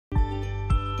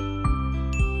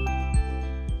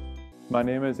My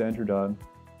name is Andrew Dodd.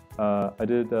 I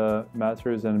did a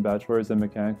master's and bachelor's in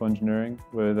mechanical engineering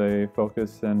with a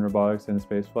focus in robotics and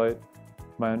spaceflight.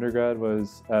 My undergrad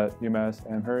was at UMass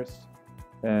Amherst,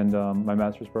 and my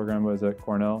master's program was at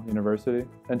Cornell University.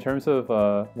 In terms of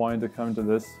wanting to come to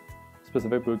this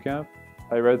specific bootcamp,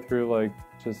 I read through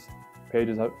just page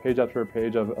after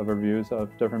page of reviews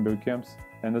of different bootcamps,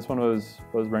 and this one was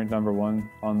ranked #1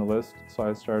 on the list. So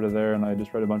I started there and I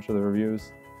just read a bunch of the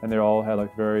reviews, and they all had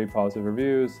very positive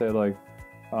reviews. They had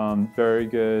very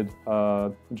good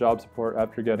job support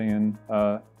after getting in,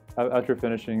 after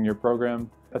finishing your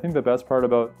program. I think the best part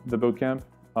about the bootcamp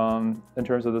in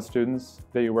terms of the students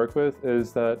that you work with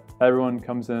is that everyone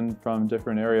comes in from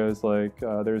different areas.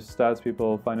 There's stats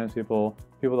people, finance people,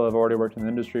 people that have already worked in the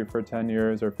industry for 10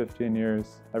 years or 15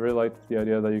 years. I really like the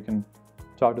idea that you can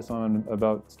talk to someone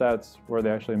about stats where they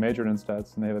actually majored in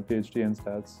stats and they have a PhD in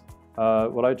stats.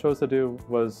 What I chose to do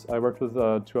was I worked with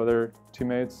 2 other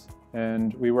teammates,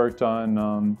 and we worked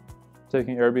on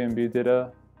taking Airbnb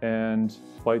data and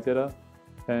flight data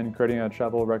and creating a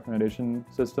travel recommendation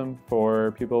system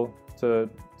for people to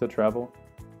travel.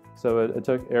 So it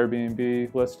took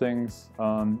Airbnb listings,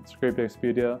 scraped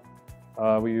Expedia.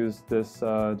 We used this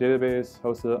database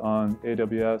hosted on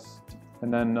AWS,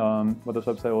 and then what this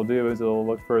website will do is it'll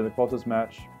look for the closest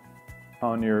match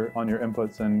on your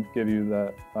inputs and give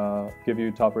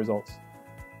you top results.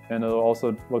 And it'll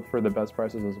also look for the best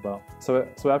prices as well. So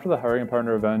after the hiring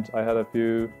partner event, I had a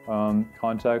few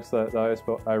contacts that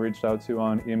I reached out to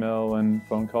on email and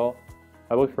phone call.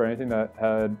 I looked for anything that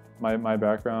had my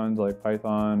background, like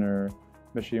Python or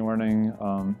machine learning.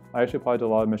 I actually applied to a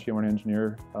lot of machine learning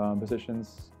engineer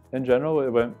positions. In general,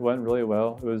 it went really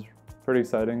well. It was pretty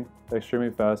exciting, extremely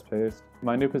fast-paced.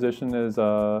 My new position is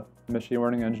a machine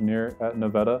learning engineer at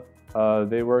Novetta.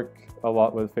 They work a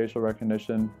lot with facial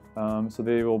recognition, so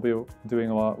they will be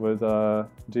doing a lot with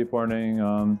deep learning,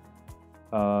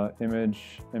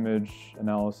 image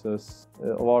analysis,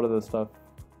 a lot of the stuff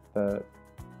that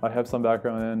I have some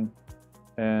background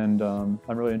in, and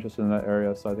I'm really interested in that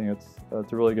area, so I think it's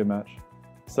a really good match.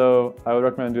 So I would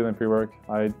recommend doing the pre-work.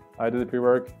 I did the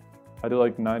pre-work. I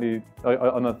did 90,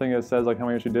 on the thing it says how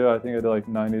many you should do, I think I did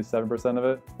 97% of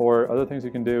it. Or other things you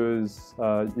can do is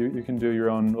you can do your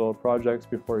own little projects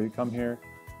before you come here.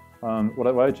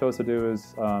 What I chose to do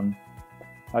is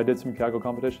I did some Kaggle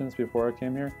competitions before I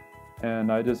came here,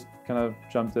 and I just kind of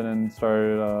jumped in and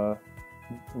started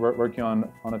working on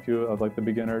a few of the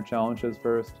beginner challenges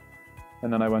first,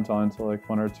 and then I went on to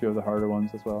 1 or 2 of the harder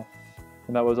ones as well.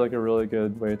 And that was a really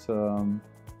good way to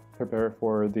prepare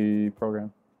for the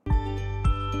program.